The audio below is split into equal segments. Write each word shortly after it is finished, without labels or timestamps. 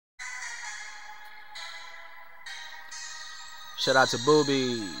Shout out to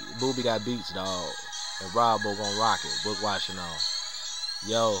Booby. Booby got beats, dog. And Robbo gon' rock it. Book watching on.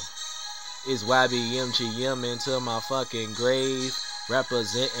 Yo, it's YBMGM into my fucking grave.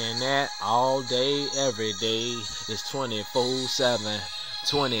 Representing that all day, every day. It's 24/7.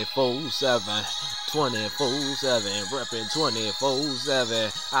 24/7, 24/7, reppin'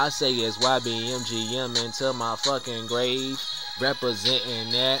 24/7. I say it's YBMGM into my fucking grave.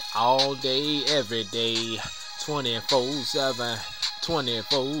 Representing that all day, every day. 24/7,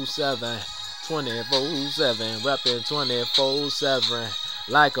 24/7, 24/7, reppin' 24/7.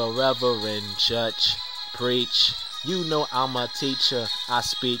 Like a reverend church, preach. You know I'm a teacher. I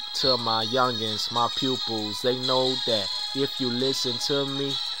speak to my youngins, my pupils. They know that if you listen to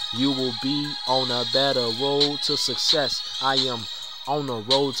me, you will be on a better road to success. I am on the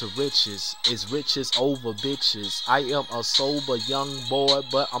road to riches. It's riches over bitches. I am a sober young boy,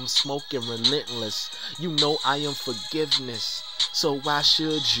 but I'm smoking relentless. You know I am forgiveness. So why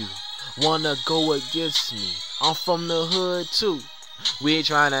should you wanna go against me? I'm from the hood too. We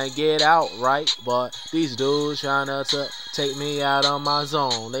tryna get out, right? But these dudes tryna take me out of my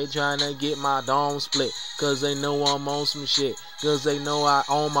zone. They tryna get my dome split, cause they know I'm on some shit. Cause they know I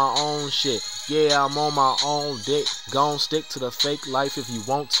own my own shit. Yeah, I'm on my own dick. Gon' stick to the fake life if you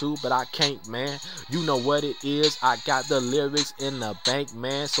want to, but I can't, man. You know what it is. I got the lyrics in the bank,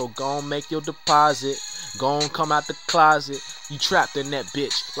 man. So gon' make your deposit. Gon' come out the closet. You trapped in that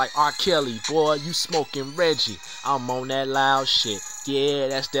bitch like R. Kelly, boy. You smoking Reggie. I'm on that loud shit. Yeah,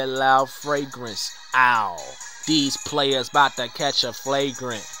 that's that loud fragrance. Ow. These players about to catch a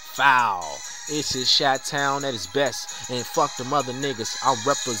flagrant foul. It's his Shot Town at its best. And fuck them other niggas. I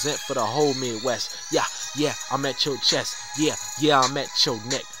represent for the whole Midwest. Yeah, I'm at your chest. Yeah, I'm at your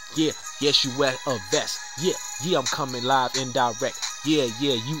neck. Yeah, yes, you wear a vest. Yeah, I'm coming live indirect. Yeah,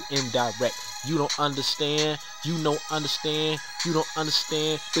 you indirect. You don't understand. You don't understand. You don't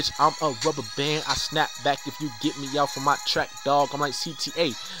understand. Bitch, I'm a rubber band. I snap back if you get me out from my track, dog. I'm like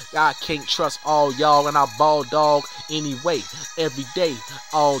CTA. I can't trust all y'all, and I ball dog anyway. Every day,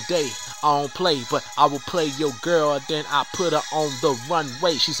 all day. I don't play, but I will play your girl. Then I put her on the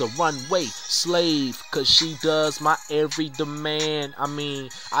runway. She's a runway slave, cause she does my every demand. I mean,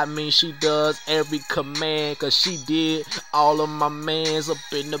 she does every command, cause she did all of my mans up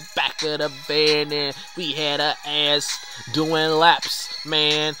in the back of the van, and we had her ass doing laps,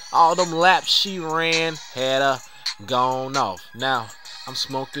 man. All them laps she ran had her gone off. Now I'm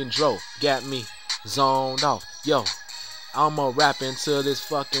smoking dro, got me zoned off. Yo, I'ma rap until this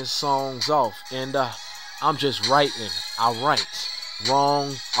fucking song's off, and I'm just writing. I write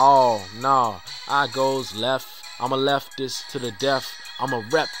wrong. Oh nah, I goes left. I'ma left this to the death. I'ma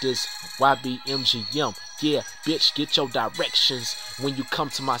rep this YBMGM. Yeah, bitch, get your directions when you come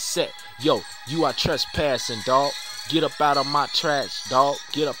to my set. Yo, you are trespassing, dog. Get up out of my trash, dog.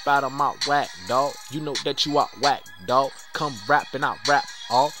 Get up out of my whack, dog. You know that you are whack, dog. Come rapping, I rap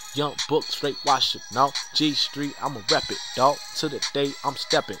all. Young book, straight wash it, no. G Street, I'ma rep it, dog. To the day I'm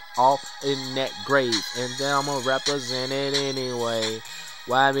stepping off in that grave. And then I'ma represent it anyway.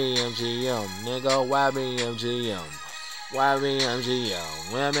 YBMGM, nigga, YBMGM.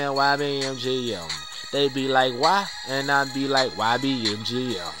 YBMGM, women, YBMGM. They be like, why? And I be like,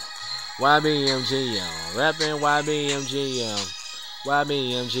 YBMGM. YBMGM, reppin' YBMGM.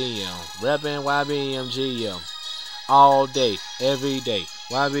 YBMGM, reppin' YBMGM. All day, every day.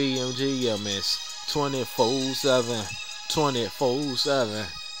 YBMGM is 24/7, 24/7,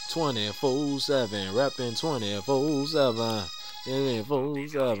 24/7. Reppin' 24/7,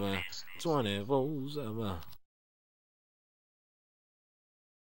 24/7, 24/7.